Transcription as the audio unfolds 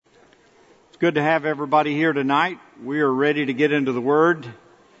good to have everybody here tonight. We are ready to get into the Word. You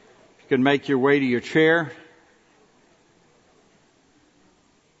can make your way to your chair.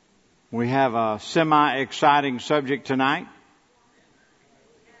 We have a semi-exciting subject tonight.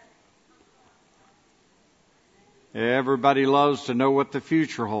 Everybody loves to know what the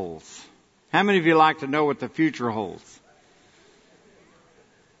future holds. How many of you like to know what the future holds?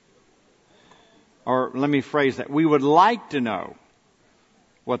 Or let me phrase that. We would like to know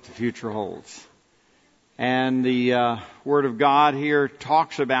what the future holds. And the Word of God here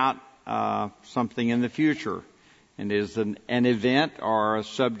talks about something in the future. And is an event or a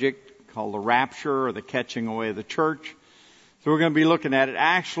subject called the rapture or the catching away of the church. So we're going to be looking at it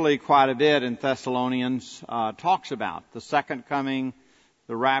actually quite a bit in Thessalonians. Talks about the second coming,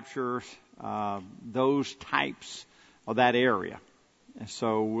 the rapture, those types of that area. And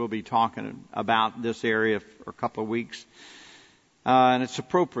so we'll be talking about this area for a couple of weeks. And it's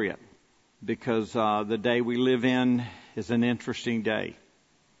appropriate because the day we live in is an interesting day.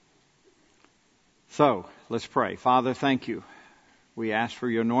 So let's pray. Father, thank you. We ask for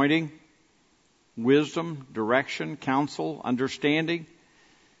your anointing, wisdom, direction, counsel, understanding.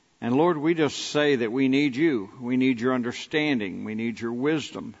 And Lord, we just say that we need you. We need your understanding. We need your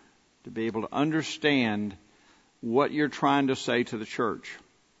wisdom to be able to understand what you're trying to say to the church.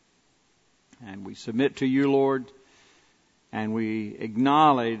 And we submit to you, Lord, and we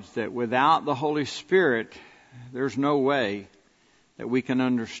acknowledge that without the Holy Spirit, there's no way that we can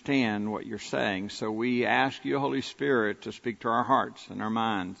understand what you're saying. So we ask you, Holy Spirit, to speak to our hearts and our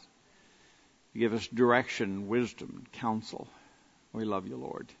minds. Give us direction, wisdom, counsel. We love you,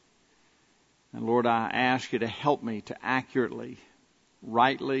 Lord. And Lord, I ask you to help me to accurately,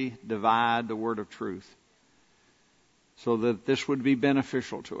 rightly divide the word of truth so that this would be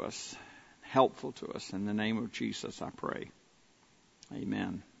beneficial to us, helpful to us. In the name of Jesus, I pray.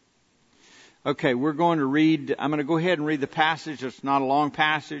 Amen. Okay, we're going to read, I'm going to go ahead and read the passage. It's not a long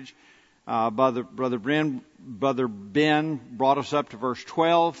passage. Brother Ben brought us up to verse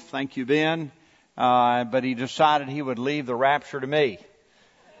 12. Thank you, Ben. But he decided he would leave the rapture to me.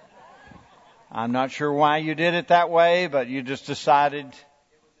 I'm not sure why you did it that way, but you just decided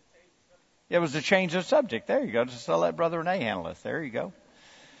it was a change of subject. There you go. Just let Brother Renee handle it. There you go.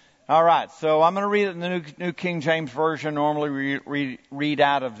 All right. So I'm going to read it in the New King James Version. Normally we read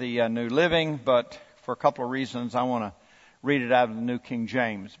out of the New Living, but for a couple of reasons I want to read it out of the New King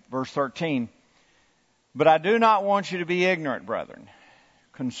James. Verse 13. But I do not want you to be ignorant, brethren,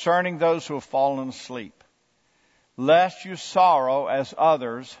 concerning those who have fallen asleep, lest you sorrow as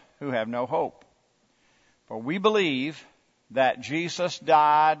others who have no hope. For we believe that Jesus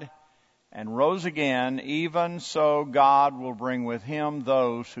died and rose again, even so God will bring with him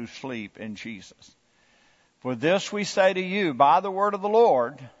those who sleep in Jesus. For this we say to you by the word of the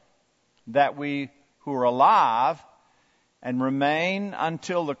Lord, that we who are alive and remain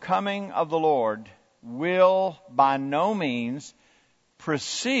until the coming of the Lord will by no means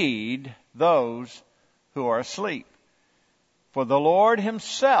precede those who are asleep. For the Lord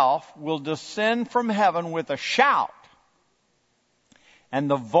himself will descend from heaven with a shout, and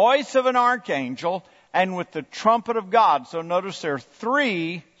the voice of an archangel, and with the trumpet of God. So notice there are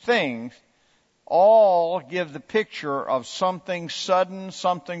three things, all give the picture of something sudden,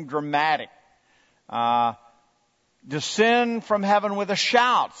 something dramatic. Descend from heaven with a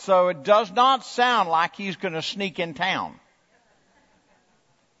shout. So it does not sound like he's going to sneak in town.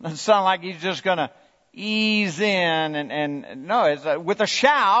 It doesn't sound like he's just going to ease in and no, it's with a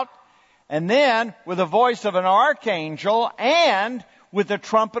shout, and then with the voice of an archangel, and with the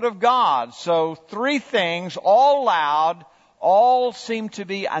trumpet of God. So three things, all loud, all seem to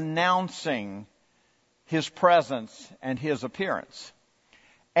be announcing his presence and his appearance.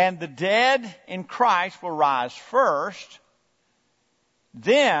 And the dead in Christ will rise first.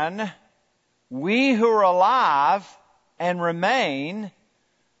 Then we who are alive and remain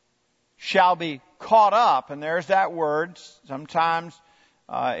shall be caught up. And there's that word. Sometimes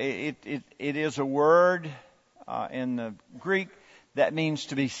it is a word in the Greek that means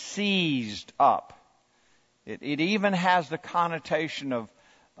to be seized up. It even has the connotation of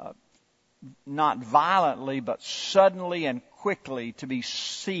not violently, but suddenly and quickly to be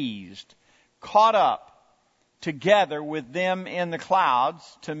seized, caught up together with them in the clouds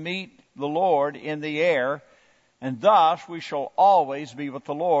to meet the Lord in the air, and thus we shall always be with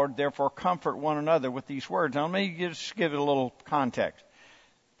the Lord. Therefore comfort one another with these words. Now let me just give it a little context.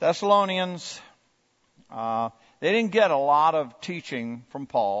 Thessalonians, they didn't get a lot of teaching from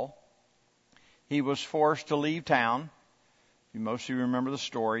Paul. He was forced to leave town. Most of you remember the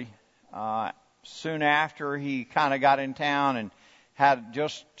story. Soon after he kind of got in town and had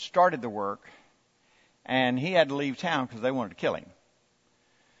just started the work, and he had to leave town because they wanted to kill him.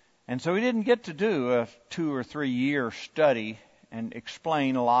 And so he didn't get to do a 2 or 3 year study and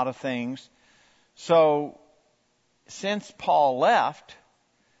explain a lot of things. So since Paul left,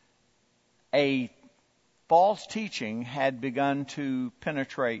 a false teaching had begun to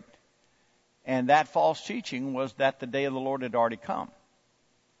penetrate, and that false teaching was that the day of the Lord had already come.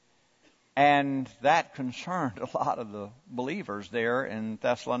 And that concerned a lot of the believers there in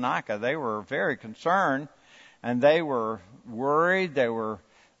Thessalonica. They were very concerned, and they were worried, they were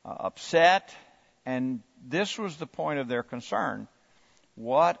upset, and this was the point of their concern.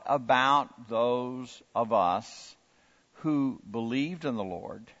 What about those of us who believed in the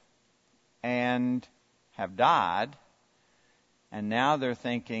Lord and have died, and now they're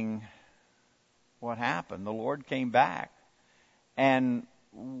thinking, what happened? The Lord came back. And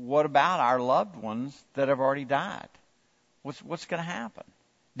what about our loved ones that have already died? What's going to happen?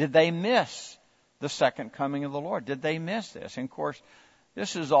 Did they miss the second coming of the Lord? Did they miss this? And of course,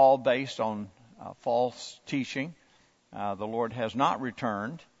 this is all based on false teaching. The Lord has not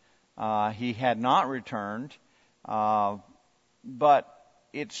returned. He had not returned. But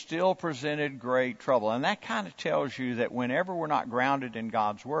it still presented great trouble. And that kind of tells you that whenever we're not grounded in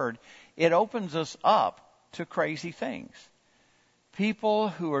God's Word, it opens us up to crazy things. People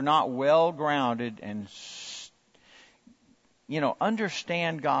who are not well grounded and,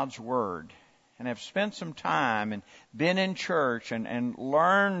 understand God's Word and have spent some time and been in church and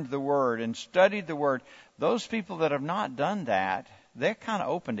learned the Word and studied the Word, those people that have not done that, they're kind of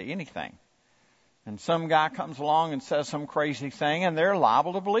open to anything. And some guy comes along and says some crazy thing, and they're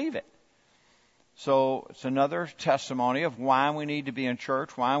liable to believe it. So it's another testimony of why we need to be in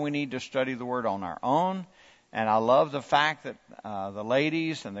church, why we need to study the Word on our own. And I love the fact that the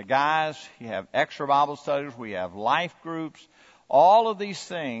ladies and the guys, you have extra Bible studies, we have life groups. All of these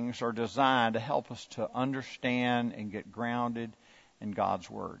things are designed to help us to understand and get grounded in God's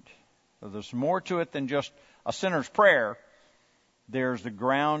Word. So there's more to it than just a sinner's prayer. There's the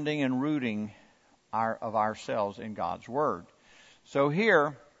grounding and rooting of ourselves in God's Word. So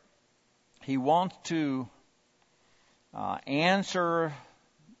here, he wants to answer,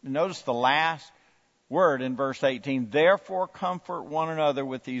 notice the last word in verse 18, therefore comfort one another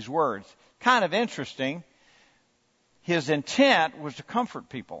with these words. Kind of interesting. His intent was to comfort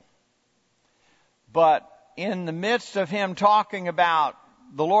people. But in the midst of him talking about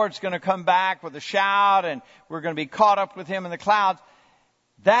the Lord's going to come back with a shout and we're going to be caught up with him in the clouds,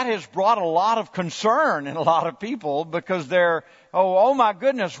 that has brought a lot of concern in a lot of people because they're, oh my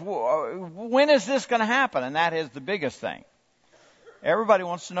goodness, when is this going to happen? And that is the biggest thing. Everybody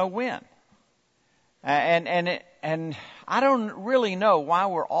wants to know when. And I don't really know why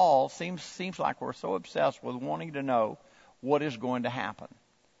we're all, seems like we're so obsessed with wanting to know what is going to happen.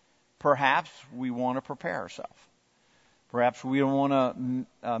 Perhaps we want to prepare ourselves. Perhaps we don't want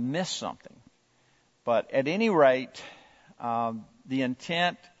to miss something. But at any rate, the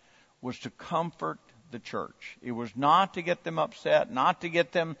intent was to comfort the church. It was not to get them upset, not to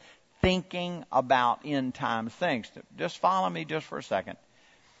get them thinking about end time things. Just follow me just for a second.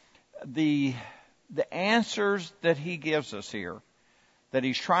 The answers that he gives us here, that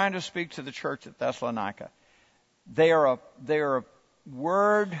he's trying to speak to the church at Thessalonica, they are a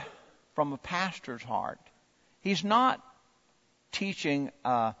word from a pastor's heart. He's not teaching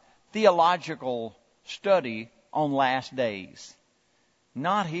a theological study on last days.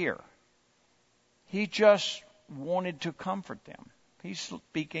 Not here. He just wanted to comfort them. He's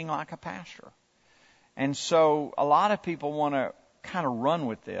speaking like a pastor. And so a lot of people want to kind of run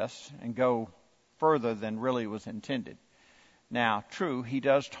with this and go further than really was intended. Now, true, he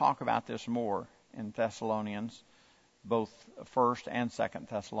does talk about this more in Thessalonians, both 1st and 2nd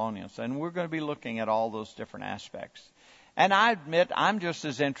Thessalonians. And we're going to be looking at all those different aspects. And I admit I'm just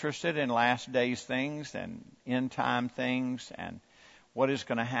as interested in last days things and end time things and what is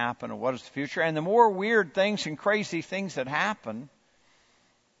going to happen and what is the future. And the more weird things and crazy things that happen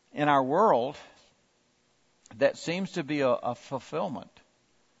in our world, that seems to be a fulfillment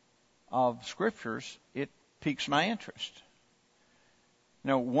of scriptures, it piques my interest.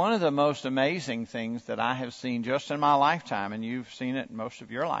 One of the most amazing things that I have seen just in my lifetime, and you've seen it in most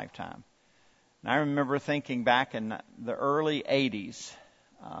of your lifetime, and I remember thinking back in the early 80s,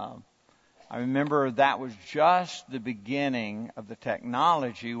 I remember that was just the beginning of the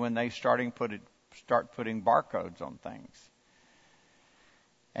technology when they start putting barcodes on things.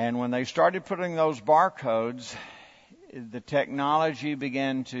 And when they started putting those barcodes, the technology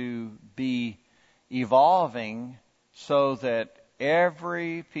began to be evolving so that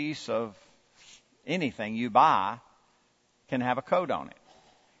every piece of anything you buy can have a code on it.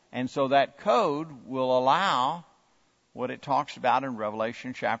 And so that code will allow what it talks about in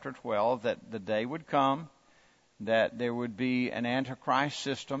Revelation chapter 12, that the day would come, that there would be an Antichrist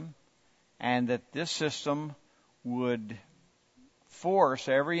system, and that this system would force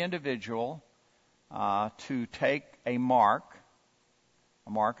every individual to take a mark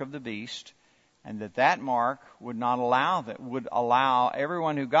of the beast, and that mark would not allow would allow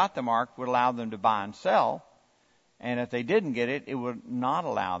everyone who got the mark would allow them to buy and sell, and if they didn't get it, it would not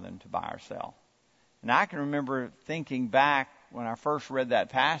allow them to buy or sell. And I can remember thinking back when I first read that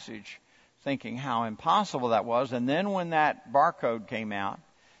passage, thinking how impossible that was, and then when that barcode came out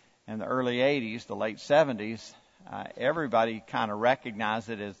in the early 80s, the late 70s, everybody kind of recognized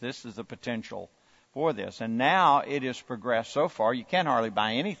it as this is a potential for this. And now it has progressed so far, you can't hardly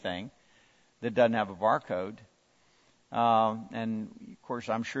buy anything that doesn't have a barcode. And, of course,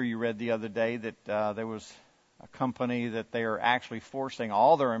 I'm sure you read the other day that there was a company that they are actually forcing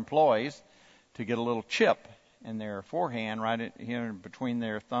all their employees to get a little chip in their forehand, right here between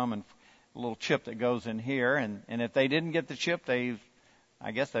their thumb and a little chip that goes in here. And if they didn't get the chip,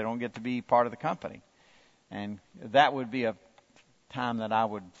 I guess they don't get to be part of the company. And that would be a time that I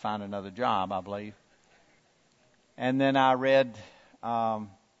would find another job, I believe. And then I read, and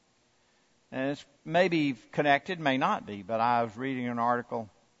it's maybe connected, may not be, but I was reading an article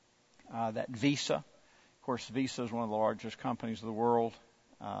that Visa, of course, Visa is one of the largest companies of the world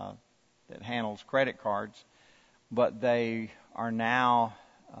that handles credit cards, but they are now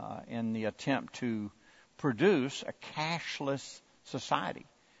in the attempt to produce a cashless society.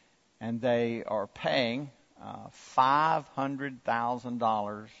 And they are paying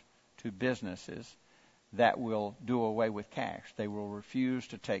 $500,000 to businesses that will do away with cash. They will refuse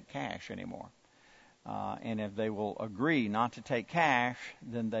to take cash anymore. And if they will agree not to take cash,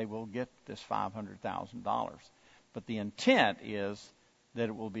 then they will get this $500,000. But the intent is that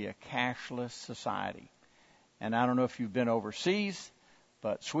it will be a cashless society. And I don't know if you've been overseas,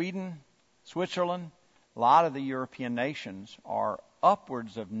 but Sweden, Switzerland, a lot of the European nations are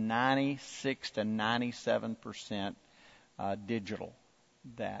upwards of 96 to 97% digital,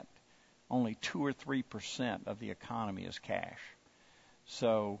 that only 2 or 3% of the economy is cash.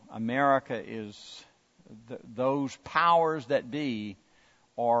 So America is, those powers that be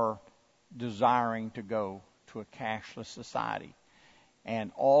are desiring to go to a cashless society.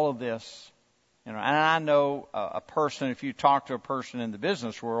 And all of this, and I know a person, if you talk to a person in the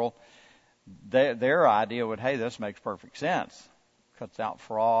business world, their idea would, hey, this makes perfect sense. Cuts out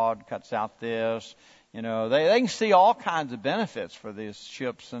fraud, cuts out this. They can see all kinds of benefits for these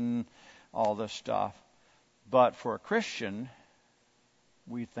chips and all this stuff. But for a Christian,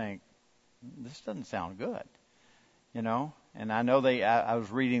 we think, this doesn't sound good, And I know I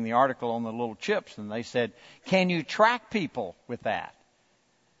was reading the article on the little chips, and they said, can you track people with that?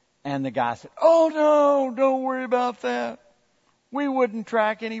 And the guy said, oh, no, don't worry about that. We wouldn't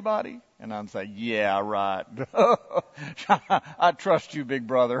track anybody. And I'm saying, yeah, right. I trust you, big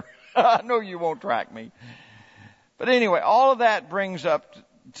brother. I know you won't track me. But anyway, all of that brings up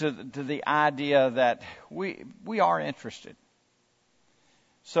to the idea that we are interested.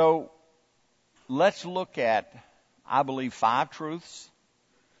 So let's look at, I believe, 5 truths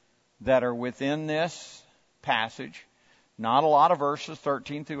that are within this passage. Not a lot of verses,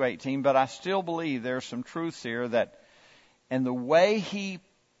 13 through 18, but I still believe there's some truths here that, and the way he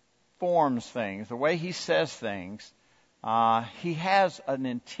forms things, the way he says things, he has an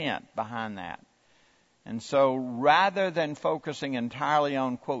intent behind that. And so rather than focusing entirely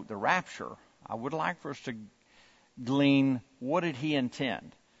on, quote, the rapture, I would like for us to glean, what did he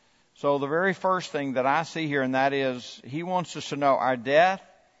intend? So the very first thing that I see here, and that is, he wants us to know our death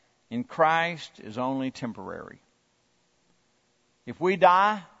in Christ is only temporary. If we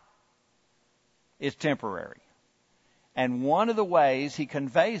die, it's temporary. And one of the ways he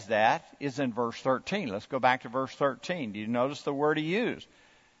conveys that is in verse 13. Let's go back to verse 13. Do you notice the word he used?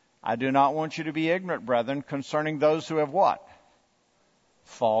 I do not want you to be ignorant, brethren, concerning those who have what?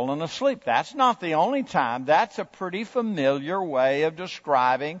 Fallen asleep. That's not the only time. That's a pretty familiar way of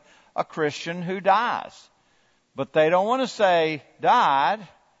describing a Christian who dies. But they don't want to say died,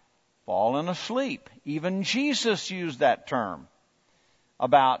 fallen asleep. Even Jesus used that term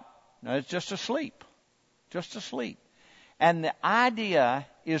about, no, it's just asleep. Just asleep. And the idea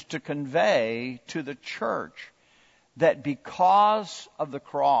is to convey to the church that because of the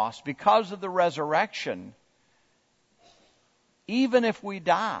cross, because of the resurrection, even if we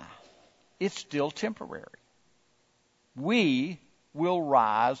die, it's still temporary. We will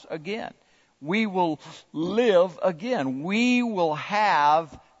rise again. We will live again. We will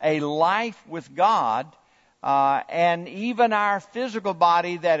have a life with God And even our physical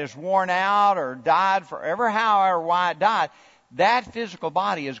body that is worn out or died forever, however, why it died, that physical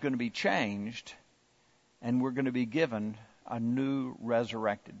body is going to be changed, and we're going to be given a new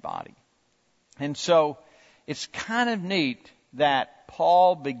resurrected body. And so it's kind of neat that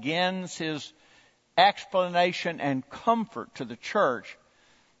Paul begins his explanation and comfort to the church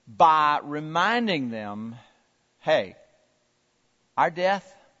by reminding them, hey, our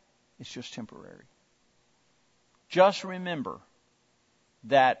death is just temporary. Just remember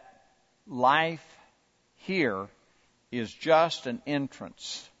that life here is just an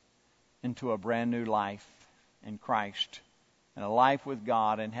entrance into a brand new life in Christ and a life with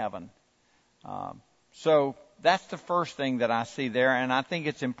God in heaven. So that's the first thing that I see there, and I think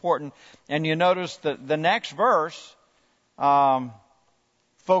it's important. And you notice that the next verse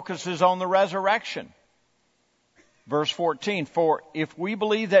focuses on the resurrection. Verse 14, for if we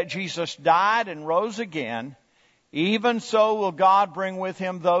believe that Jesus died and rose again, even so will God bring with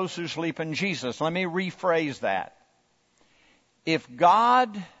him those who sleep in Jesus. Let me rephrase that. If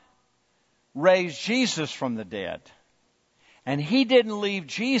God raised Jesus from the dead, and he didn't leave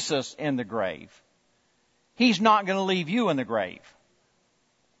Jesus in the grave, he's not going to leave you in the grave.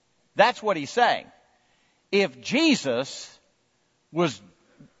 That's what he's saying. If Jesus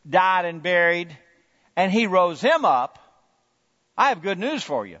died and buried, and he rose him up, I have good news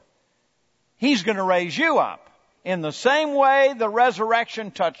for you. He's going to raise you up. In the same way the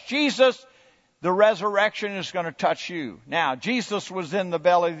resurrection touched Jesus, the resurrection is going to touch you. Now, Jesus was in the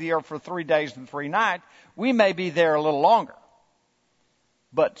belly of the earth for 3 days and 3 nights. We may be there a little longer.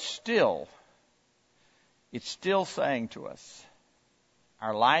 But still, it's still saying to us,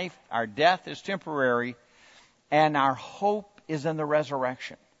 our life, our death is temporary, and our hope is in the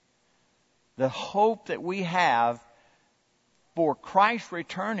resurrection. The hope that we have for Christ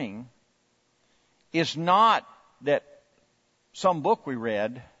returning is not that some book we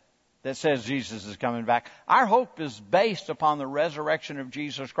read that says Jesus is coming back. Our hope is based upon the resurrection of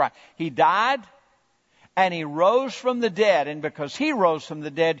Jesus Christ. He died and he rose from the dead, and because he rose from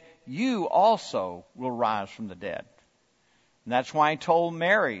the dead, you also will rise from the dead. And that's why he told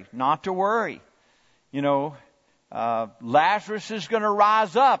Mary not to worry. Lazarus is going to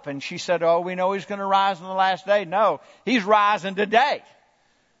rise up. And she said, oh, we know he's going to rise on the last day. No, he's rising today.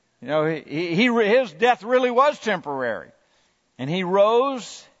 His death really was temporary. And he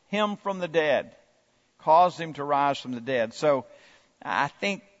rose him from the dead, caused him to rise from the dead. So I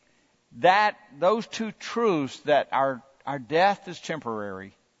think that those two truths, that our death is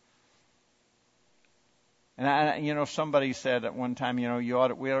temporary. And somebody said at one time, we ought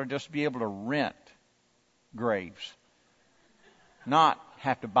to just be able to rent graves, not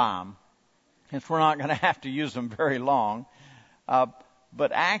have to buy them, since we're not going to have to use them very long.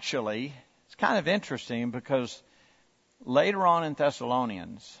 But actually, it's kind of interesting because later on in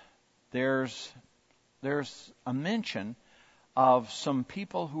Thessalonians, there's a mention of some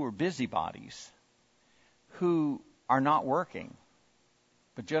people who are busybodies, who are not working,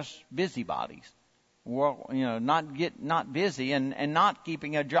 but just busybodies. Well, not busy and not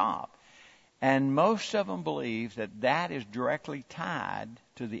keeping a job. And most of them believe that is directly tied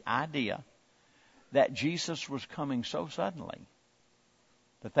to the idea that Jesus was coming so suddenly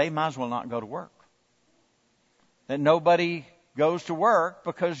that they might as well not go to work. That nobody goes to work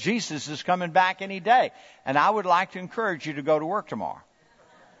because Jesus is coming back any day. And I would like to encourage you to go to work tomorrow.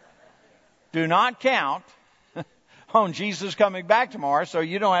 Do not count on Jesus coming back tomorrow so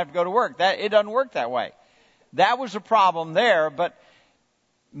you don't have to go to work. It doesn't work that way. That was a problem there, but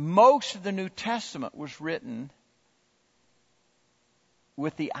most of the New Testament was written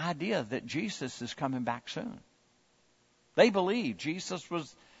with the idea that Jesus is coming back soon. They believed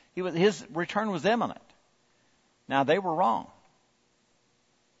his return was imminent. Now, they were wrong.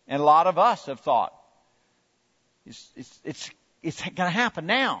 And a lot of us have thought, it's going to happen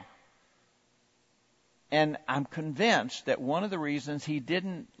now. And I'm convinced that one of the reasons he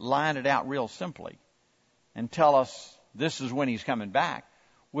didn't line it out real simply and tell us this is when he's coming back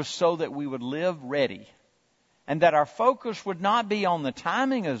was so that we would live ready, and that our focus would not be on the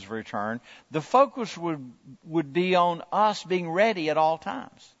timing of his return. The focus would be on us being ready at all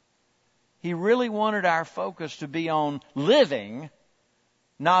times. He really wanted our focus to be on living,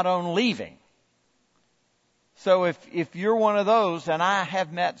 not on leaving. So if you're one of those, and I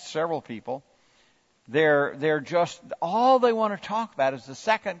have met several people, they're just, all they want to talk about is the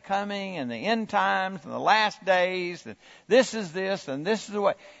second coming and the end times and the last days. And this is this and this is the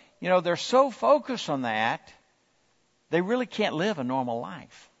way. They're so focused on that, they really can't live a normal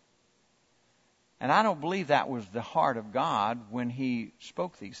life. And I don't believe that was the heart of God when he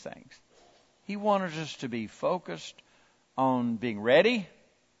spoke these things. He wanted us to be focused on being ready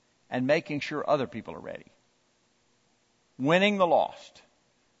and making sure other people are ready. Winning the lost,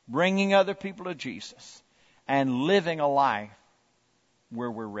 bringing other people to Jesus, and living a life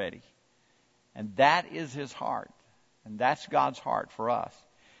where we're ready. And that is His heart. And that's God's heart for us.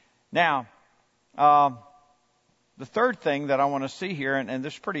 Now, the third thing that I want to see here, and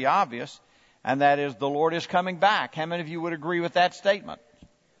this is pretty obvious, and that is the Lord is coming back. How many of you would agree with that statement?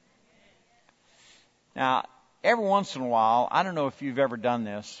 Now, every once in a while, I don't know if you've ever done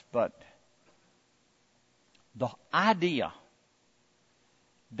this, but the idea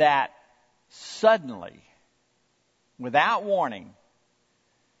that suddenly, without warning,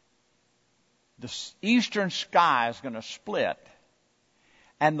 the eastern sky is going to split,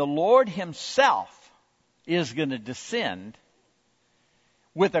 and the Lord Himself is going to descend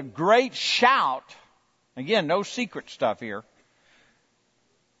with a great shout. Again, no secret stuff here.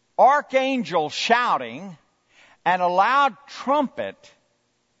 Archangel shouting and a loud trumpet,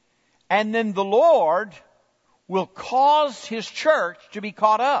 and then the Lord will cause His church to be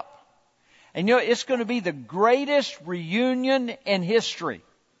caught up. And you know, it's going to be the greatest reunion in history.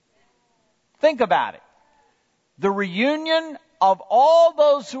 Think about it. The reunion of all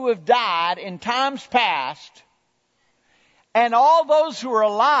those who have died in times past and all those who are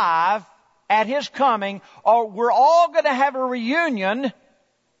alive at His coming, we're all going to have a reunion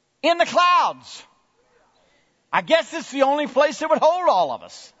in the clouds. I guess it's the only place that would hold all of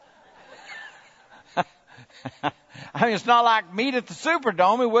us. I mean, it's not like meet at the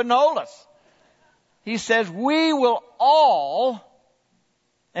Superdome. It wouldn't hold us. He says we will all,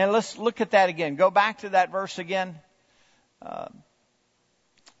 and let's look at that again. Go back to that verse again.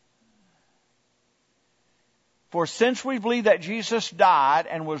 For since we believe that Jesus died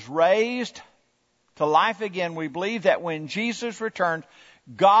and was raised to life again, we believe that when Jesus returns,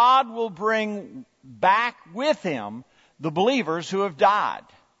 God will bring back with Him the believers who have died.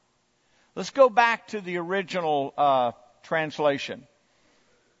 Let's go back to the original translation.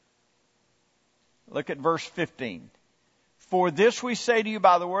 Look at verse 15. For this we say to you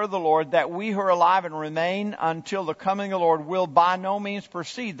by the word of the Lord, that we who are alive and remain until the coming of the Lord will by no means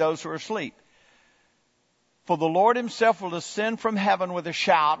precede those who are asleep. For the Lord Himself will descend from heaven with a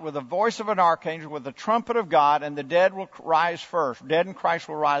shout, with the voice of an archangel, with the trumpet of God, and the dead will rise first. Dead in Christ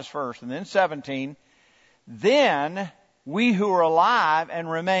will rise first. And then 17, then we who are alive and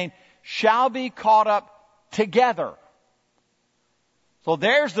remain shall be caught up together. So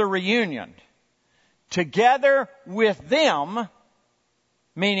there's the reunion. Together with them,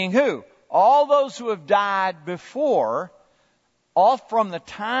 meaning who? All those who have died before, all from the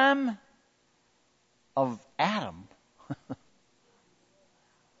time of Adam.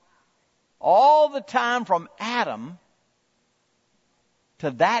 All the time from Adam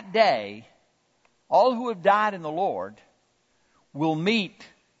to that day, all who have died in the Lord will meet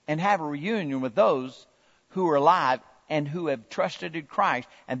and have a reunion with those who are alive and who have trusted in Christ,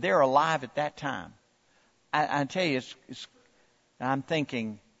 and they're alive at that time. I tell you, I'm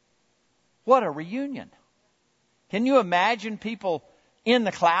thinking, what a reunion. Can you imagine people in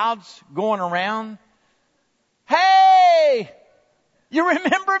the clouds going around? Hey, you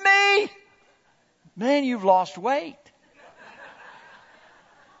remember me? Man, you've lost weight.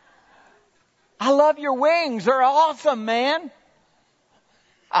 I love your wings. They're awesome, man.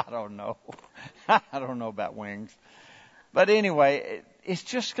 I don't know. I don't know about wings. But anyway, it's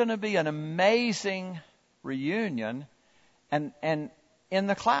just going to be an amazing reunion and in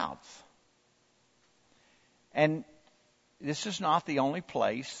the clouds. And this is not the only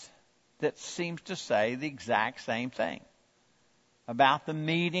place that seems to say the exact same thing about the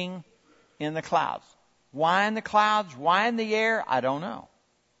meeting in the clouds. Why in the clouds? Why in the air? I don't know.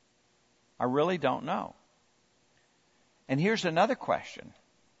 I really don't know. And here's another question.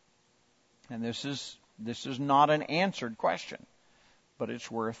 And this is not an answered question, but it's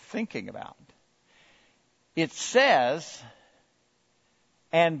worth thinking about. It says,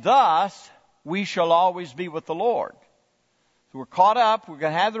 and thus we shall always be with the Lord. So we're caught up, we're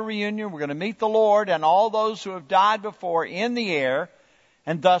going to have the reunion, we're going to meet the Lord and all those who have died before in the air,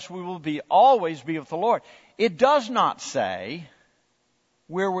 and thus we will always be with the Lord. It does not say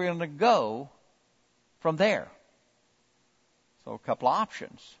where we're going to go from there. So a couple of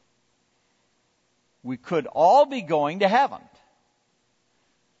options. We could all be going to heaven.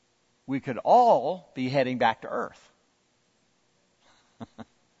 We could all be heading back to earth.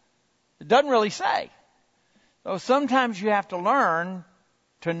 It doesn't really say. So sometimes you have to learn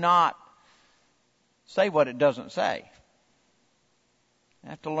to not say what it doesn't say. You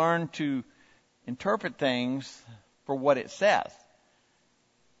have to learn to interpret things for what it says.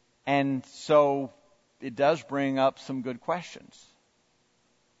 And so it does bring up some good questions.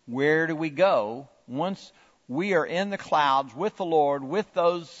 Where do we go once we are in the clouds with the Lord, with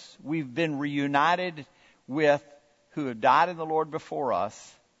those we've been reunited with who have died in the Lord before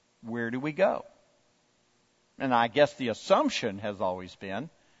us? Where do we go? And I guess the assumption has always been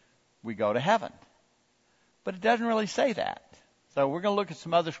we go to heaven. But it doesn't really say that. So we're going to look at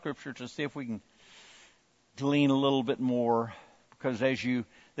some other scriptures to see if we can glean a little bit more. Because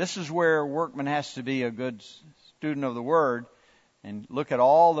this is where a workman has to be a good student of the Word and look at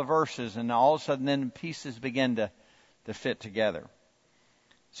all the verses, and all of a sudden then pieces begin to fit together.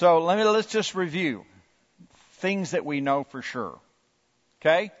 So let's just review things that we know for sure.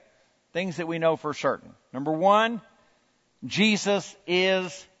 Okay? Things that we know for certain. Number one, Jesus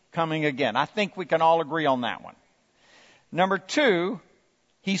is coming again. I think we can all agree on that one. Number two,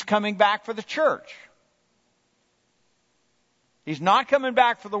 He's coming back for the church. He's not coming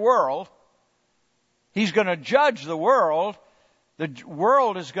back for the world. He's going to judge the world. The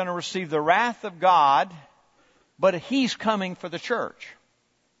world is going to receive the wrath of God, but He's coming for the church,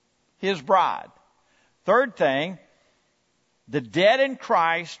 His bride. Third thing, the dead in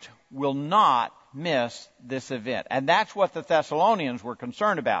Christ will not miss this event. And that's what the Thessalonians were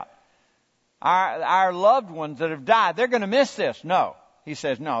concerned about. Our loved ones that have died, they're going to miss this. No. He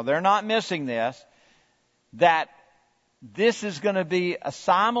says, no, they're not missing this. That this is going to be a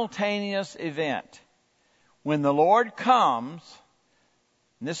simultaneous event. When the Lord comes,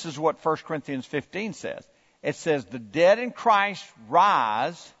 and this is what 1 Corinthians 15 says. It says, the dead in Christ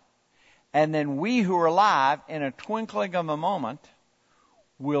rise, and then we who are alive, in a twinkling of a moment,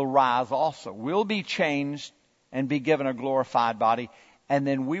 will rise also. We'll be changed and be given a glorified body, and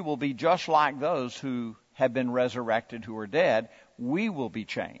then we will be just like those who have been resurrected, who are dead. We will be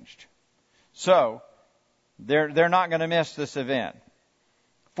changed. So, they're not going to miss this event.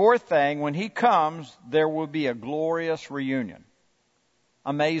 Fourth thing, when He comes, there will be a glorious reunion.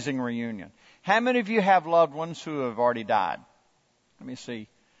 Amazing reunion. How many of you have loved ones who have already died? Let me see.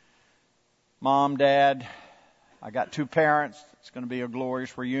 Mom, Dad, I got 2 parents. It's going to be a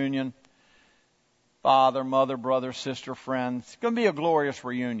glorious reunion. Father, mother, brother, sister, friends. It's going to be a glorious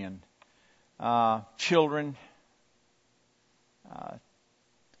reunion. Children.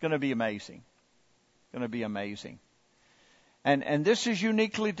 It's going to be amazing. It's going to be amazing. And this is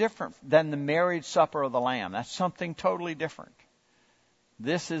uniquely different than the marriage supper of the Lamb. That's something totally different.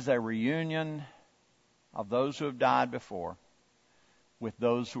 This is a reunion of those who have died before with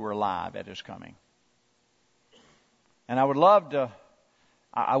those who are alive at His coming. And I would love to,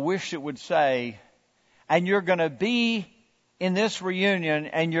 I wish it would say, and you're going to be in this reunion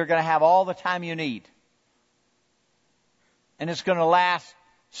and you're going to have all the time you need. And it's going to last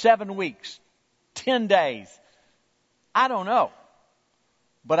 7 weeks, 10 days. I don't know.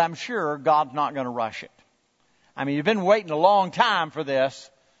 But I'm sure God's not going to rush it. I mean, you've been waiting a long time for this,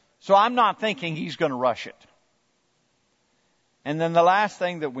 so I'm not thinking He's going to rush it. And then the last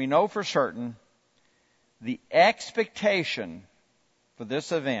thing that we know for certain, the expectation for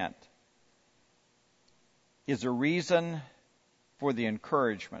this event is a reason for the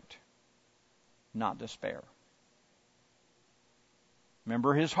encouragement, not despair.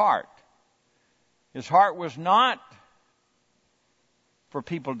 Remember His heart. His heart was not for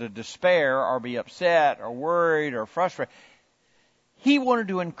people to despair or be upset or worried or frustrated. He wanted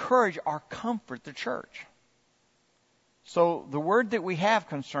to encourage or comfort the church. So the word that we have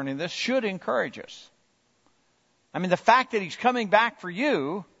concerning this should encourage us. I mean, the fact that He's coming back for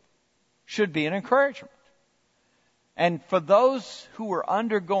you should be an encouragement. And for those who were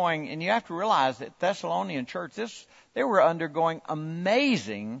undergoing, and you have to realize that Thessalonian church, they were undergoing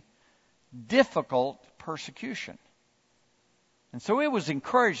amazing, difficult persecution. And so it was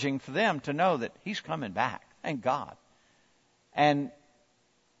encouraging for them to know that He's coming back. Thank God. And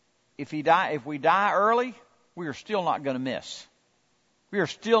if we die early, we are still not going to miss. We are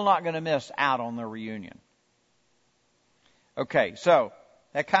still not going to miss out on the reunion. Okay, so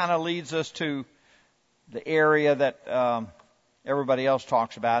that kind of leads us to the area that everybody else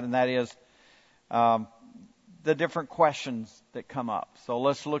talks about, and that is the different questions that come up. So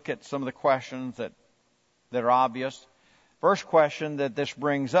let's look at some of the questions that are obvious. First question that this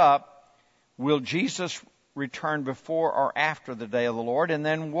brings up, will Jesus return before or after the day of the Lord? And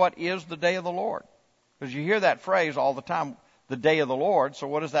then what is the day of the Lord? Because you hear that phrase all the time, the day of the Lord. So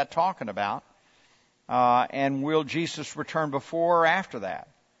what is that talking about? And will Jesus return before or after that?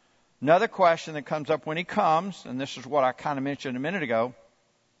 Another question that comes up when He comes, and this is what I kind of mentioned a minute ago,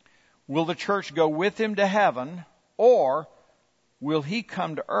 will the church go with Him to heaven, or will He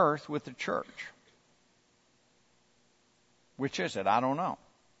come to earth with the church? Which is it? I don't know.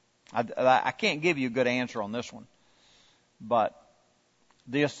 I can't give you a good answer on this one, but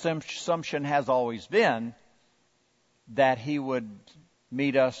the assumption has always been that he would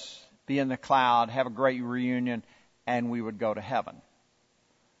meet us, be in the cloud, have a great reunion, and we would go to heaven.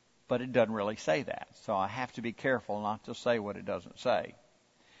 But it doesn't really say that, so I have to be careful not to say what it doesn't say.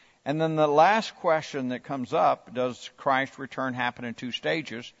 And then the last question that comes up, does Christ's return happen in two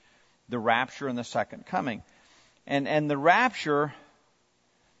stages, the rapture and the second coming? And the rapture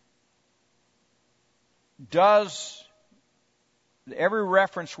does, every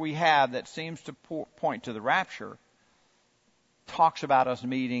reference we have that seems to point to the rapture talks about us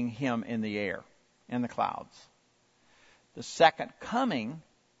meeting him in the air, in the clouds. The second coming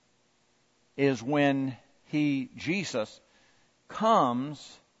is when Jesus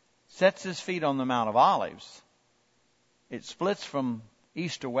comes, sets his feet on the Mount of Olives. It splits from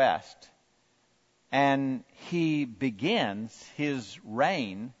east to west, and he begins his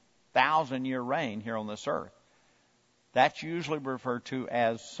reign, 1,000-year reign here on this earth. That's usually referred to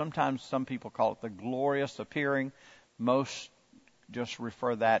as, sometimes some people call it the glorious appearing. Most just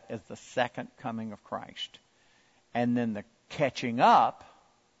refer that as the second coming of Christ. And then the catching up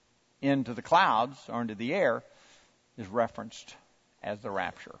into the clouds or into the air is referenced as the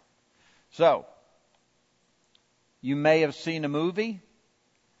rapture. So, you may have seen a movie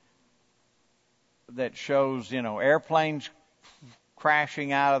that shows, airplanes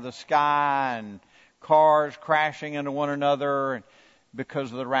crashing out of the sky and cars crashing into one another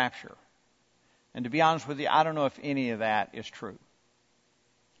because of the rapture. And to be honest with you, I don't know if any of that is true.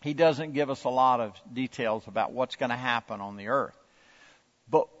 He doesn't give us a lot of details about what's going to happen on the earth.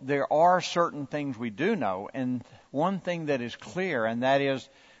 But there are certain things we do know, and one thing that is clear, and that is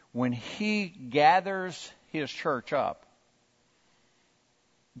when he gathers his church up,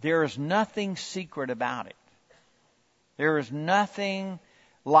 there is nothing secret about it. There is nothing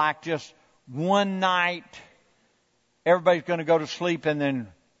like just one night, everybody's going to go to sleep and then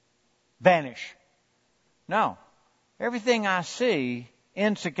vanish. No. Everything I see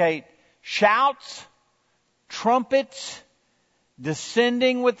indicate shouts, trumpets,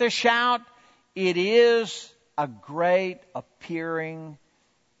 descending with a shout. It is a great appearing,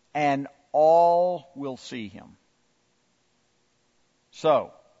 and all will see him.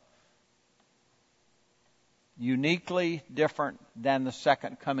 So, uniquely different than the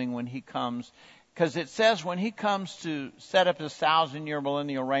second coming when he comes. Because it says when he comes to set up his 1,000-year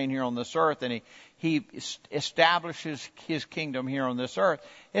millennial reign here on this earth, and he establishes his kingdom here on this earth,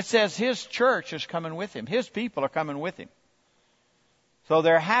 it says his church is coming with him. His people are coming with him. So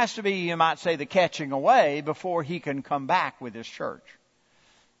there has to be, you might say, the catching away before he can come back with his church.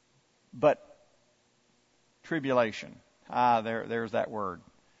 But tribulation, there's that word.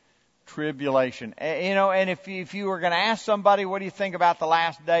 Tribulation. And if you were going to ask somebody, what do you think about the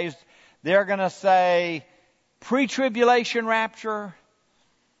last days? They're going to say pre-tribulation rapture,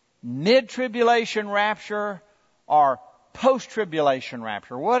 mid-tribulation rapture, or post-tribulation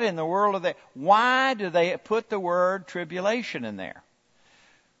rapture. What in the world are they? Why do they put the word tribulation in there?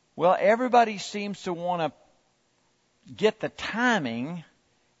 Well, everybody seems to want to get the timing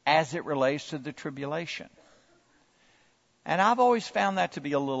as it relates to the tribulation. And I've always found that to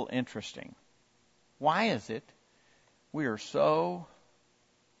be a little interesting. Why is it we are so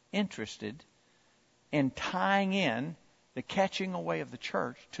interested in tying in the catching away of the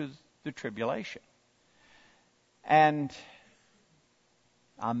church to the tribulation? And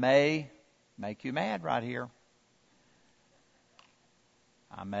I may make you mad right here.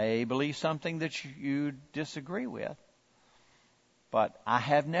 I may believe something that you disagree with. But I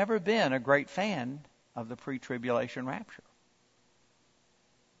have never been a great fan of the pre-tribulation rapture.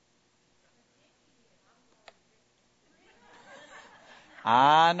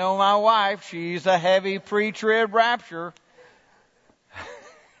 I know my wife, she's a heavy pre-trib rapture.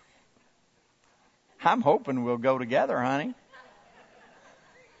 I'm hoping we'll go together, honey.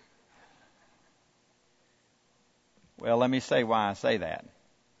 Well, let me say why I say that.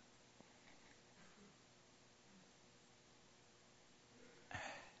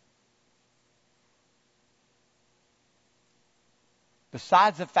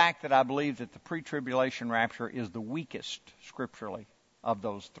 Besides the fact that I believe that the pre-tribulation rapture is the weakest scripturally of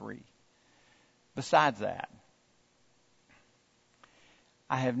those three. Besides that,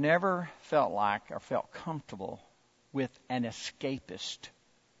 I have never felt like or felt comfortable with an escapist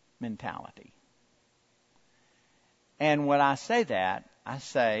mentality. And when I say that, I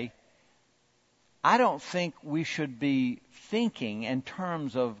say, I don't think we should be thinking in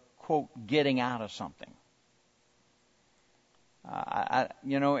terms of, quote, getting out of something.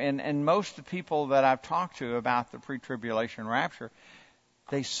 And most of the people that I've talked to about the pre-tribulation rapture,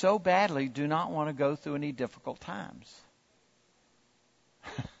 they so badly do not want to go through any difficult times.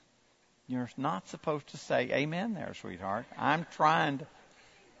 You're not supposed to say amen there, sweetheart. I'm trying to.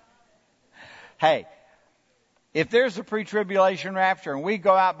 Hey, if there's a pre-tribulation rapture and we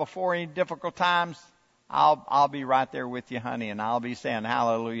go out before any difficult times, I'll be right there with you, honey, and I'll be saying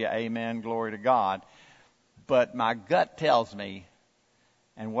hallelujah, amen, glory to God. But my gut tells me,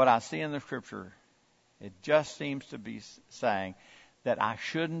 and what I see in the Scripture, it just seems to be saying that I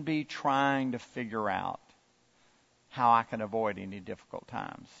shouldn't be trying to figure out how I can avoid any difficult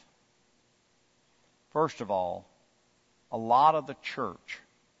times. First of all, a lot of the church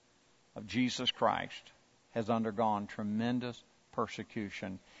of Jesus Christ has undergone tremendous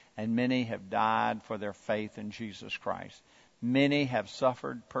persecution, and many have died for their faith in Jesus Christ. Many have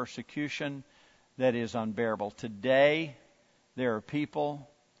suffered persecution that is unbearable. Today, there are people,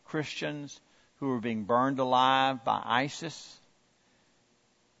 Christians, who are being burned alive by ISIS,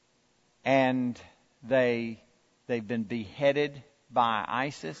 and they've been beheaded by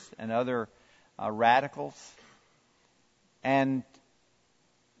ISIS and other radicals, and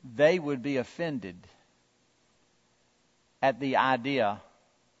they would be offended at the idea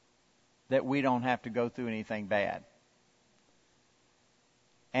that we don't have to go through anything bad.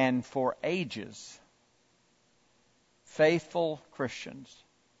 And for ages, faithful Christians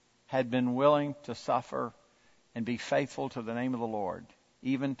had been willing to suffer and be faithful to the name of the Lord,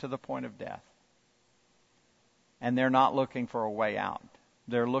 even to the point of death. And they're not looking for a way out.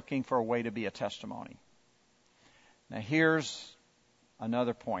 They're looking for a way to be a testimony. Now here's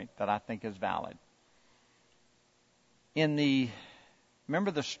another point that I think is valid.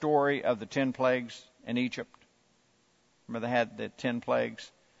 Remember the story of the 10 plagues in Egypt? Remember they had the 10 plagues?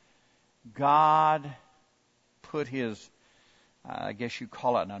 God put His, I guess you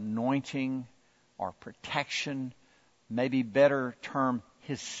call it an anointing or protection, maybe better term,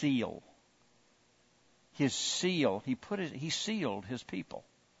 His seal. His seal, He sealed His people.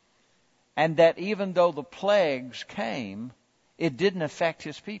 And that even though the plagues came, it didn't affect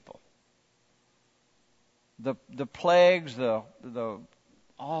His people. The plagues, the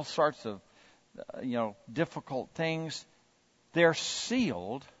all sorts of difficult things, they're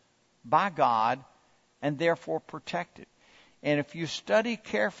sealed by God and therefore protected. And if you study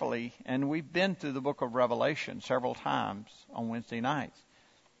carefully, and we've been through the book of Revelation several times on Wednesday nights,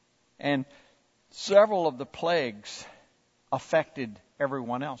 and several of the plagues affected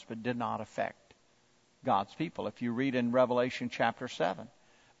everyone else but did not affect God's people. If you read in Revelation chapter 7,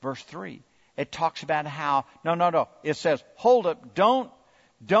 verse 3, it talks about how, no. It says, hold up,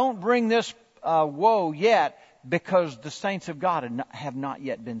 don't bring this woe yet, because the saints of God have not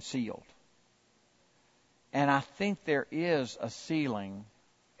yet been sealed. And I think there is a sealing,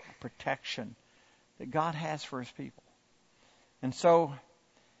 a protection that God has for His people. And so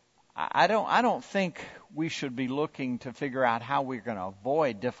I don't think we should be looking to figure out how we're going to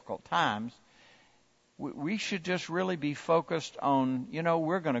avoid difficult times. We should just really be focused on,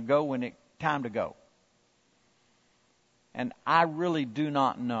 we're going to go when it's time to go. And I really do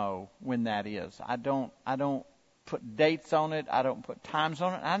not know when that is. I don't put dates on it. I don't put times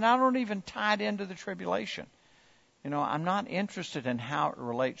on it. And I don't even tie it into the tribulation. I'm not interested in how it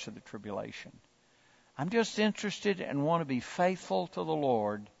relates to the tribulation. I'm just interested and want to be faithful to the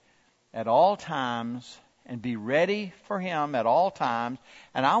Lord at all times and be ready for Him at all times.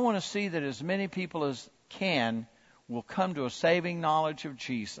 And I want to see that as many people as can will come to a saving knowledge of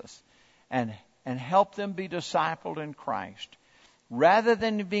Jesus and help them be discipled in Christ. Rather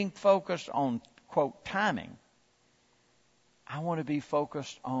than being focused on, quote, timing, I want to be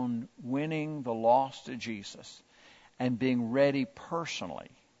focused on winning the lost to Jesus and being ready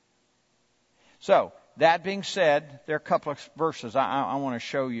personally. So, that being said, there are a couple of verses I want to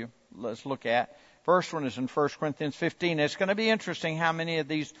show you. Let's look at. First one is in 1 Corinthians 15. It's going to be interesting how many of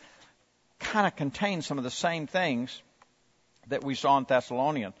these kind of contain some of the same things that we saw in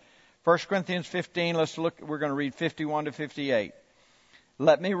Thessalonians. 1 Corinthians 15, let's look. We're going to read 51 to 58.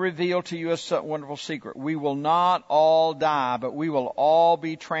 Let me reveal to you a wonderful secret. We will not all die, but we will all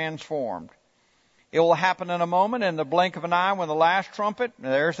be transformed. It will happen in a moment, in the blink of an eye, when the last trumpet,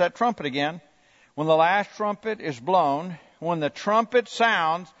 there's that trumpet again, when the last trumpet is blown, when the trumpet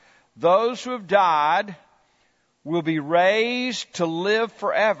sounds, those who have died will be raised to live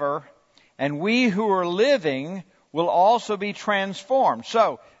forever, and we who are living will also be transformed.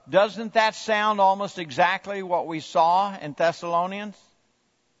 So, doesn't that sound almost exactly what we saw in Thessalonians?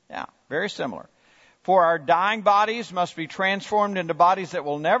 Yeah, very similar. For our dying bodies must be transformed into bodies that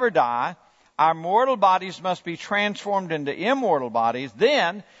will never die. our mortal bodies must be transformed into immortal bodies.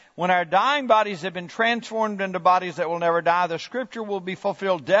 Then, when our dying bodies have been transformed into bodies that will never die, the scripture will be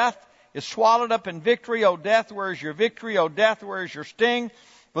fulfilled. Death is swallowed up in victory. O death, where is your victory? O death, where is your sting?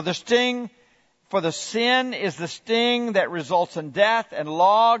 For the sin is the sting that results in death, and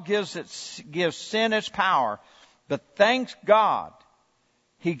law gives sin its power. But thanks God,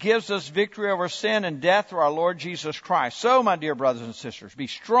 He gives us victory over sin and death through our Lord Jesus Christ. So, my dear brothers and sisters, be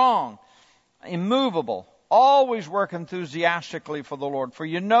strong, immovable, always work enthusiastically for the Lord, for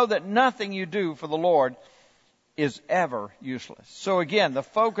you know that nothing you do for the Lord is ever useless. So again, the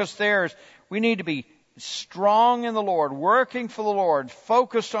focus there is we need to be strong in the Lord, working for the Lord,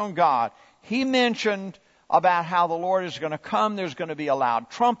 focused on God. He mentioned about how the Lord is going to come. There's going to be a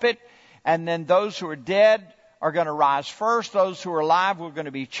loud trumpet, and then those who are dead are going to rise first. Those who are alive are going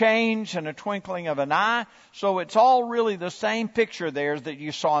to be changed in a twinkling of an eye. So it's all really the same picture there that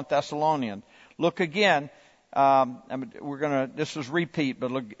you saw in Thessalonians. Look again. This is repeat,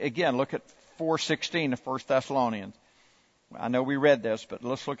 but look at 4:16 of 1 Thessalonians. I know we read this, but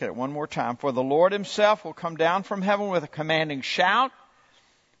let's look at it one more time. For the Lord Himself will come down from heaven with a commanding shout,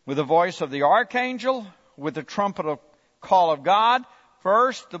 with the voice of the archangel, with the trumpet of call of God.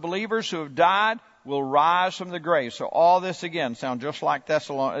 First, the believers who have died will rise from the grave. So all this again sounds just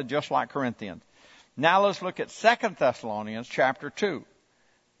like Corinthians. Now let's look at 2 Thessalonians chapter 2.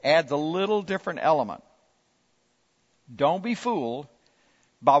 Adds a little different element. Don't be fooled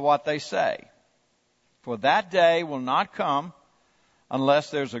by what they say. For that day will not come unless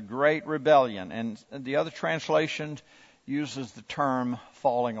there's a great rebellion. And the other translation uses the term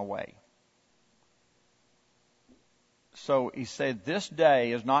falling away. So he said this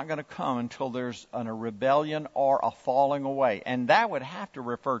day is not going to come until there's a rebellion or a falling away. And that would have to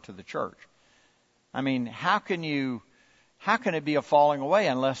refer to the church. I mean, how can it be a falling away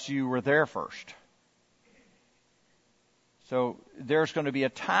unless you were there first? So there's going to be a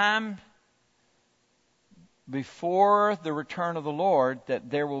time before the return of the Lord that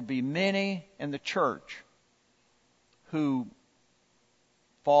there will be many in the church who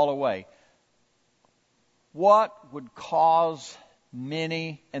fall away. What would cause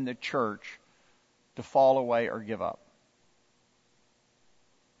many in the church to fall away or give up?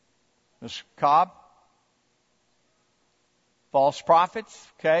 Ms. Cobb? False prophets?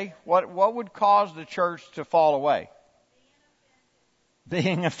 Okay. What would cause the church to fall away?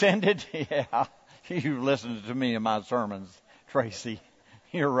 Being offended? Yeah. You listened to me in my sermons, Tracy.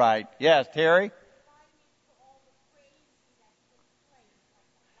 You're right. Yes, Terry?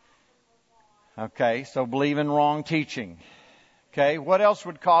 Okay, so believe in wrong teaching. Okay, what else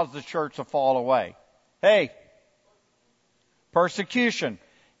would cause the church to fall away? Hey, persecution.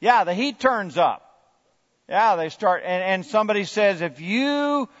 Yeah, the heat turns up. Yeah, they start, and somebody says,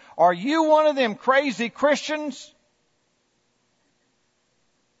 are you one of them crazy Christians?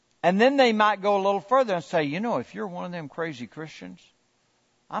 And then they might go a little further and say, if you're one of them crazy Christians,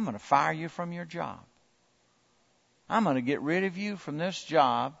 I'm going to fire you from your job. I'm going to get rid of you from this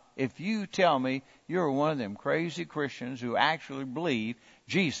job if you tell me you're one of them crazy Christians who actually believe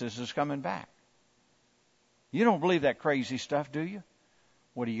Jesus is coming back. You don't believe that crazy stuff, do you?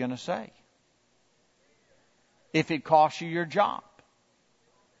 What are you going to say? If it costs you your job.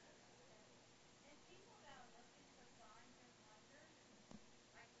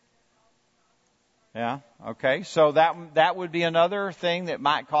 Yeah, okay. So that would be another thing that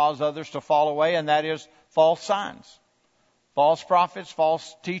might cause others to fall away, and that is false signs. False prophets,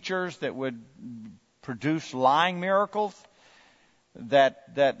 false teachers that would produce lying miracles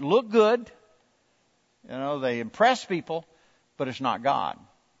that look good. They impress people, but it's not God.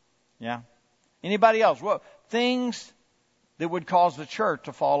 Yeah. Anybody else? What things that would cause the church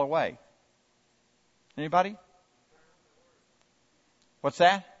to fall away? Anybody? What's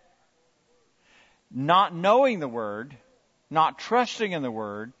that? Not knowing the Word, not trusting in the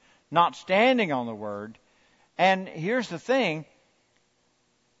Word, not standing on the Word. And here's the thing.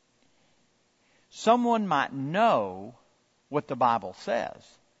 Someone might know what the Bible says,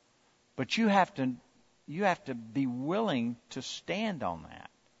 but you have to be willing to stand on that.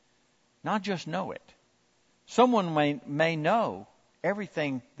 Not just know it. Someone may know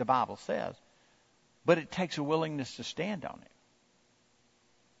everything the Bible says, but it takes a willingness to stand on it.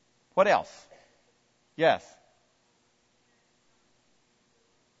 What else? Yes.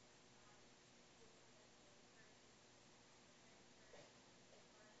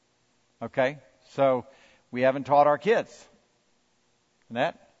 Okay, so we haven't taught our kids.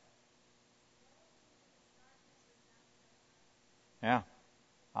 Annette? Yeah,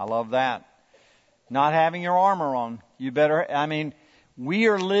 I love that. Not having your armor on. We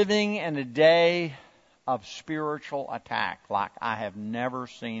are living in a day of spiritual attack like I have never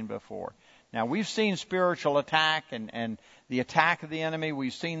seen before. Now, we've seen spiritual attack and the attack of the enemy.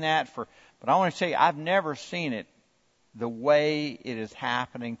 We've seen that but I want to tell you, I've never seen it the way it is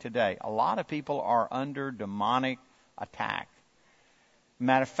happening today. A lot of people are under demonic attack.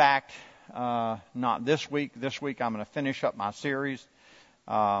 Matter of fact, not this week. This week I'm going to finish up my series,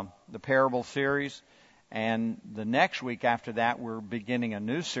 the parable series. And the next week after that, we're beginning a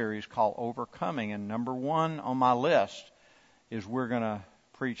new series called Overcoming. And number one on my list is we're going to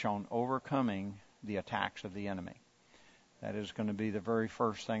preach on overcoming the attacks of the enemy. That is going to be the very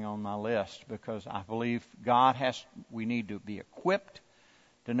first thing on my list, because I believe we need to be equipped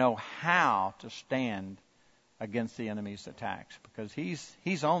to know how to stand against the enemy's attacks, because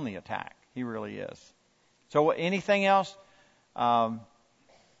he's on the attack. He really is. So anything else?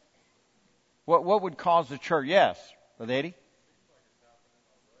 What would cause the church? Yes, Brother Eddie?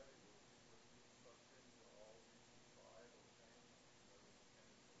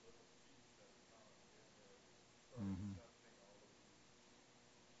 Mm-hmm.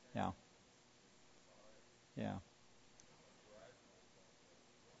 Yeah. Yeah.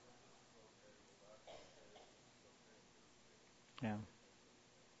 Yeah.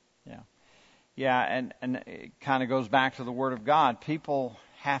 Yeah. Yeah, and it kind of goes back to the Word of God. People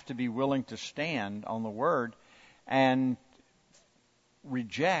have to be willing to stand on the Word and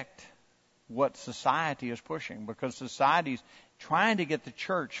reject what society is pushing, because society's trying to get the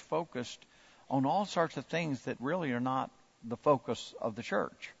church focused on all sorts of things that really are not the focus of the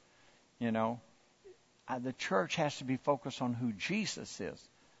church. You know, the church has to be focused on who Jesus is,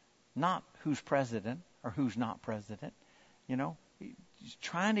 not who's president or who's not president. You know, he's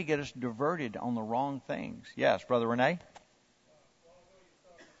trying to get us diverted on the wrong things. Yes, Brother Renee?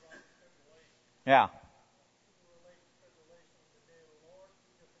 Yeah.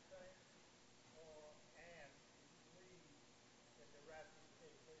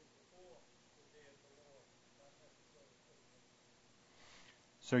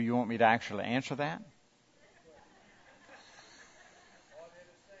 So you want me to actually answer that?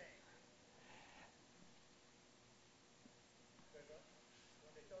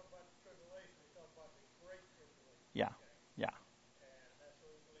 Yeah, yeah.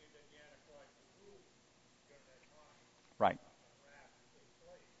 Right.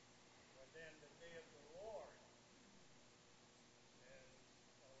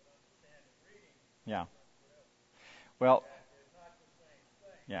 Yeah. Well,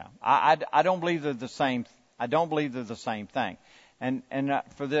 yeah. I don't believe they're the same. I don't believe they're the same thing. And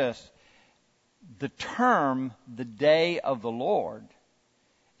for this, the term "the day of the Lord"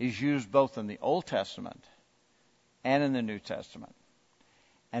 is used both in the Old Testament and in the New Testament.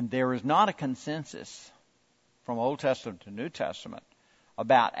 And there is not a consensus from Old Testament to New Testament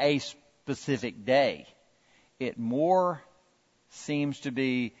about a specific day. It more seems to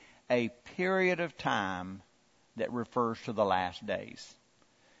be a period of time that refers to the last days.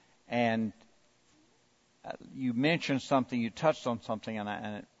 And you mentioned something, you touched on something, and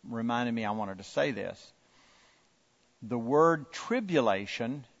it reminded me I wanted to say this. The word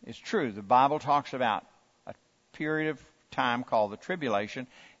tribulation is true. The Bible talks about a period of time called the tribulation.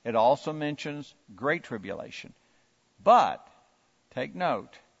 It also mentions great tribulation. But, take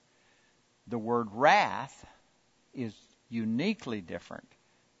note, the word wrath is uniquely different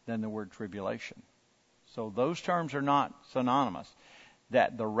than the word tribulation. So those terms are not synonymous.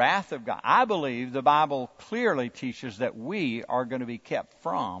 That the wrath of God, I believe the Bible clearly teaches that we are going to be kept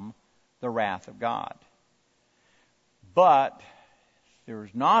from the wrath of God. But there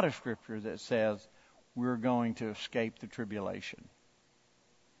is not a scripture that says we're going to escape the tribulation.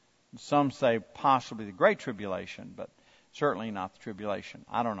 Some say possibly the great tribulation, but certainly not the tribulation.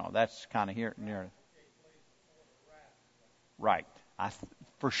 I don't know. That's kind of here near. Right.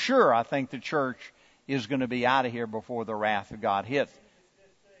 For sure, I think the church is going to be out of here before the wrath of God hits.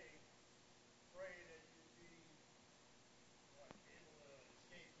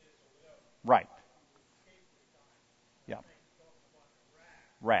 Right. Yeah.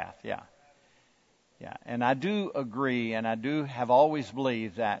 Wrath, yeah. Yeah. And I do agree, and I do have always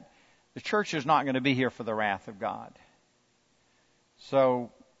believed that the church is not going to be here for the wrath of God.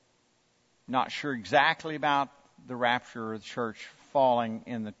 So, not sure exactly about the rapture of the church falling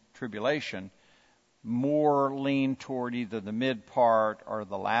in the tribulation. More lean toward either the mid part or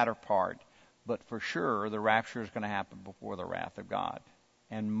the latter part. But for sure, the rapture is going to happen before the wrath of God.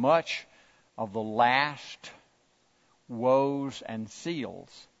 And much of the last woes and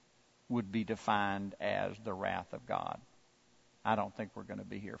seals would be defined as the wrath of God. I don't think we're going to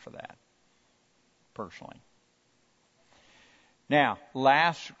be here for that, personally. Now,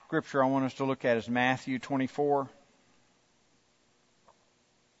 last scripture I want us to look at is Matthew 24.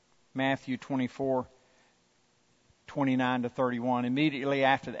 Matthew 24, 29 to 31. Immediately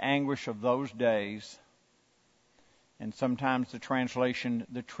after the anguish of those days, and sometimes the translation,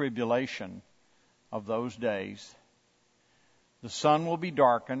 the tribulation of those days, the sun will be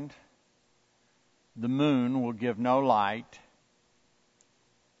darkened, the moon will give no light,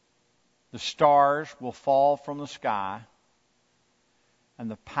 the stars will fall from the sky, and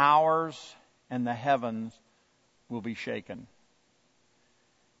the powers and the heavens will be shaken.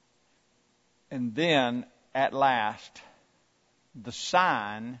 And then, at last, the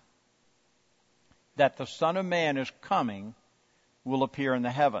sign that the Son of Man is coming will appear in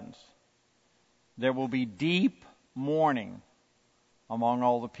the heavens. There will be deep mourning among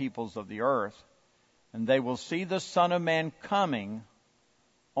all the peoples of the earth, and they will see the Son of Man coming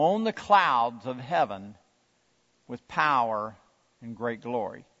on the clouds of heaven with power and great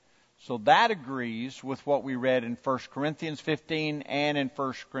glory. So that agrees with what we read in 1 Corinthians 15 and in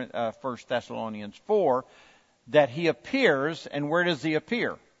 1 Thessalonians 4, that he appears, and where does he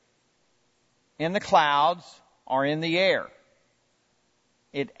appear? In the clouds or in the air.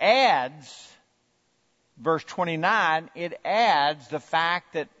 It adds, verse 29, it adds the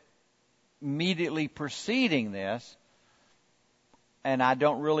fact that immediately preceding this, and I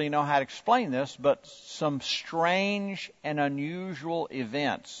don't really know how to explain this, but some strange and unusual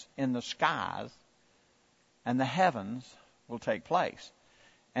events in the skies and the heavens will take place.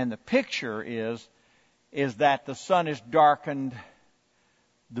 And the picture is that the sun is darkened,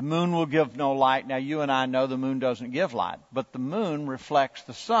 the moon will give no light. Now you and I know the moon doesn't give light, but the moon reflects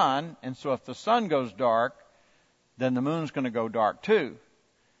the sun, and so if the sun goes dark, then the moon's going to go dark too.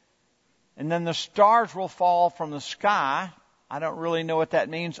 And then the stars will fall from the sky. I don't really know what that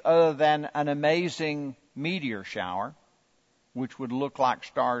means other than an amazing meteor shower, which would look like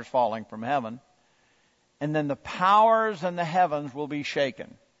stars falling from heaven. And then the powers and the heavens will be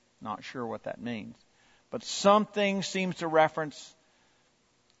shaken. Not sure what that means. But something seems to reference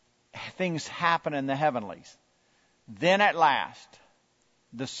things happen in the heavenlies. Then at last,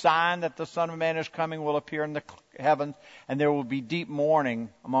 the sign that the Son of Man is coming will appear in the heavens, and there will be deep mourning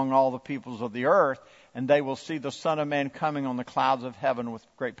among all the peoples of the earth, and they will see the Son of Man coming on the clouds of heaven with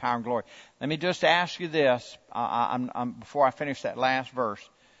great power and glory. Let me just ask you this, before I finish that last verse.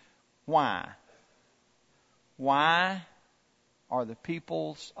 Why? Why are the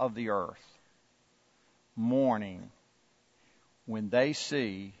peoples of the earth mourning when they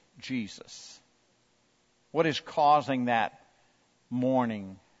see Jesus? What is causing that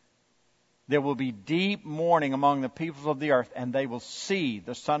mourning? There will be deep mourning among the peoples of the earth, and they will see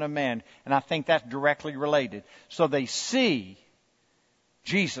the Son of Man. And I think that's directly related. So they see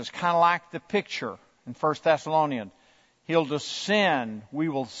Jesus, kind of like the picture in 1 Thessalonians. He'll descend. We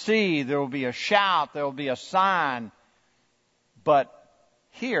will see. There will be a shout. There will be a sign. But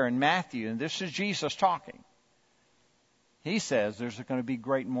here in Matthew, and this is Jesus talking, he says there's going to be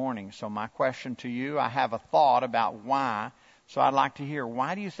great mourning. So my question to you, I have a thought about why. So I'd like to hear,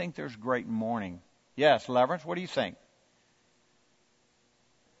 why do you think there's great mourning? Yes, Leverance, what do you think?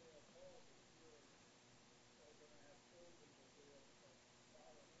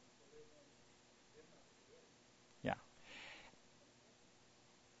 Yeah.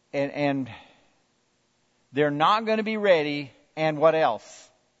 And they're not going to be ready, and what else?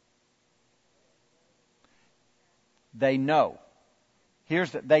 They know.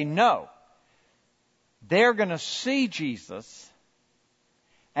 They know. They're going to see Jesus,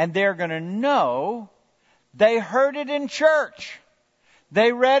 and they're going to know. They heard it in church.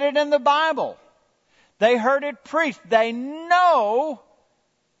 They read it in the Bible. They heard it preached. They know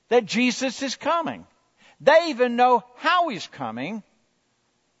that Jesus is coming. They even know how He's coming.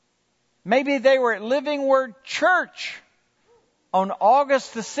 Maybe they were at Living Word Church on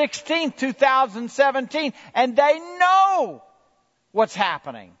August the 16th, 2017, and they know what's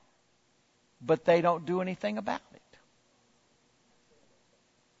happening. But they don't do anything about it.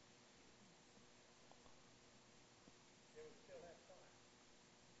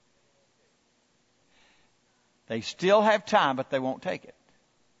 They still have time, but they won't take it.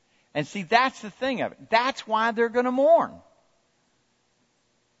 And see, that's the thing of it. That's why they're going to mourn.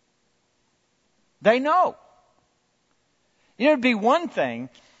 They know. You know, it'd be one thing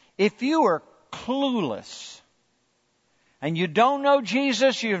if you were clueless and you don't know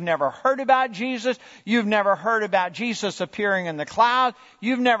Jesus, you've never heard about Jesus, you've never heard about Jesus appearing in the clouds,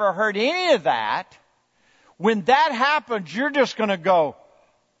 you've never heard any of that. When that happens, you're just going to go,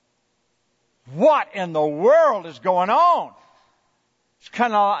 what in the world is going on? It's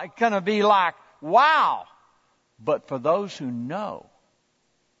kind of going to be like, wow. But for those who know,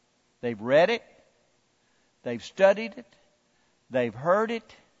 they've read it, they've studied it, they've heard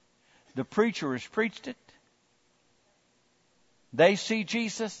it, the preacher has preached it, they see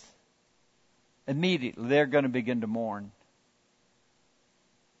Jesus, immediately they're going to begin to mourn.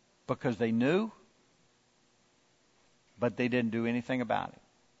 Because they knew, but they didn't do anything about it.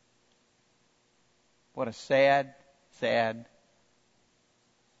 What a sad, sad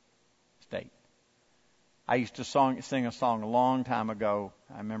state. I used to sing a song a long time ago.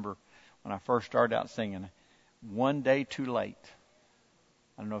 I remember when I first started out singing, One Day Too Late.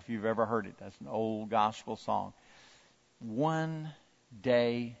 I don't know if you've ever heard it. That's an old gospel song. One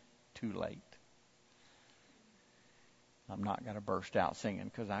day too late. I'm not going to burst out singing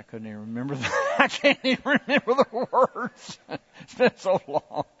because I couldn't even remember I can't even remember the words. It's been so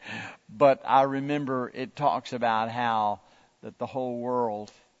long. But I remember it talks about how that the whole world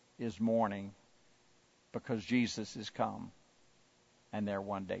is mourning because Jesus has come and they're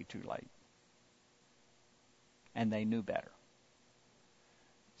one day too late. And they knew better.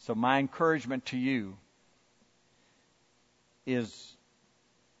 So my encouragement to you is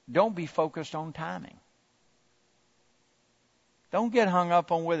don't be focused on timing. Don't get hung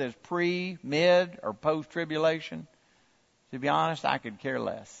up on whether it's pre, mid, or post-tribulation. To be honest, I could care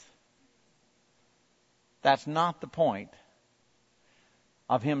less. That's not the point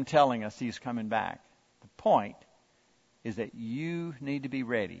of Him telling us He's coming back. The point is that you need to be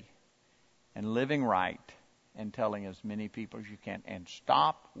ready and living right and telling as many people as you can. And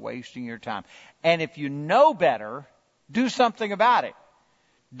stop wasting your time. And if you know better, do something about it.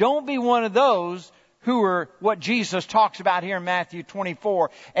 Don't be one of those who are what Jesus talks about here in Matthew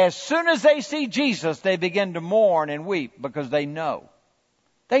 24. As soon as they see Jesus, they begin to mourn and weep because they know.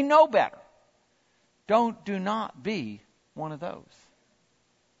 They know better. Do not be one of those.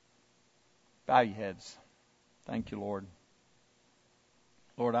 Bow your heads. Thank you, Lord.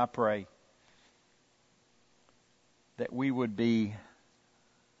 Lord, I pray that we would be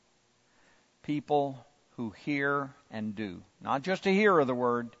people who hear and do. Not just a hearer of the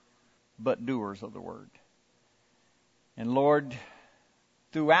word, but doers of the word. And Lord,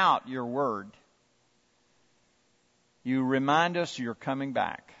 throughout your word, you remind us you're coming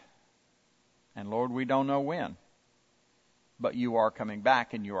back. And Lord, we don't know when, but you are coming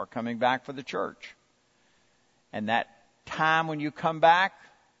back, and you are coming back for the church. And that time when you come back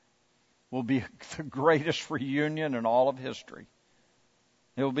will be the greatest reunion in all of history.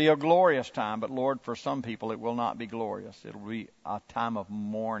 It will be a glorious time, but Lord, for some people it will not be glorious. It will be a time of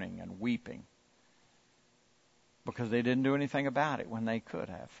mourning and weeping because they didn't do anything about it when they could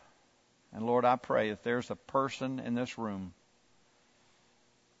have. And Lord, I pray if there's a person in this room,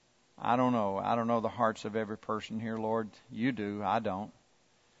 I don't know the hearts of every person here, Lord. You do, I don't.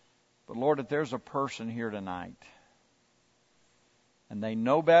 But Lord, if there's a person here tonight and they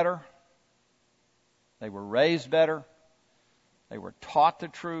know better, they were raised better, they were taught the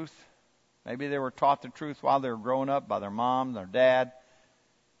truth. Maybe they were taught the truth while they were growing up by their mom, their dad.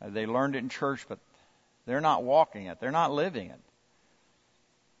 They learned it in church, but they're not walking it. They're not living it.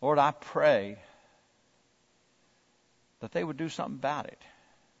 Lord, I pray that they would do something about it.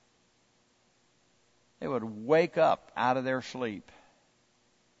 They would wake up out of their sleep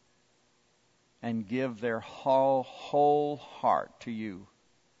and give their whole heart to you.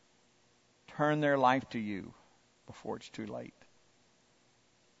 Turn their life to you before it's too late.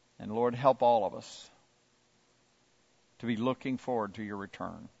 And Lord, help all of us to be looking forward to your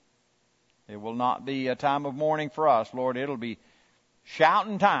return. It will not be a time of mourning for us, Lord. It'll be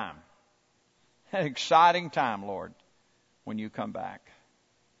shouting time, an exciting time, Lord, when you come back.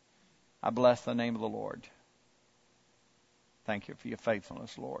 I bless the name of the Lord. Thank you for your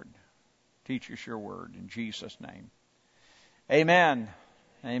faithfulness, Lord. Teach us your word in Jesus' name. Amen.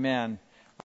 Amen.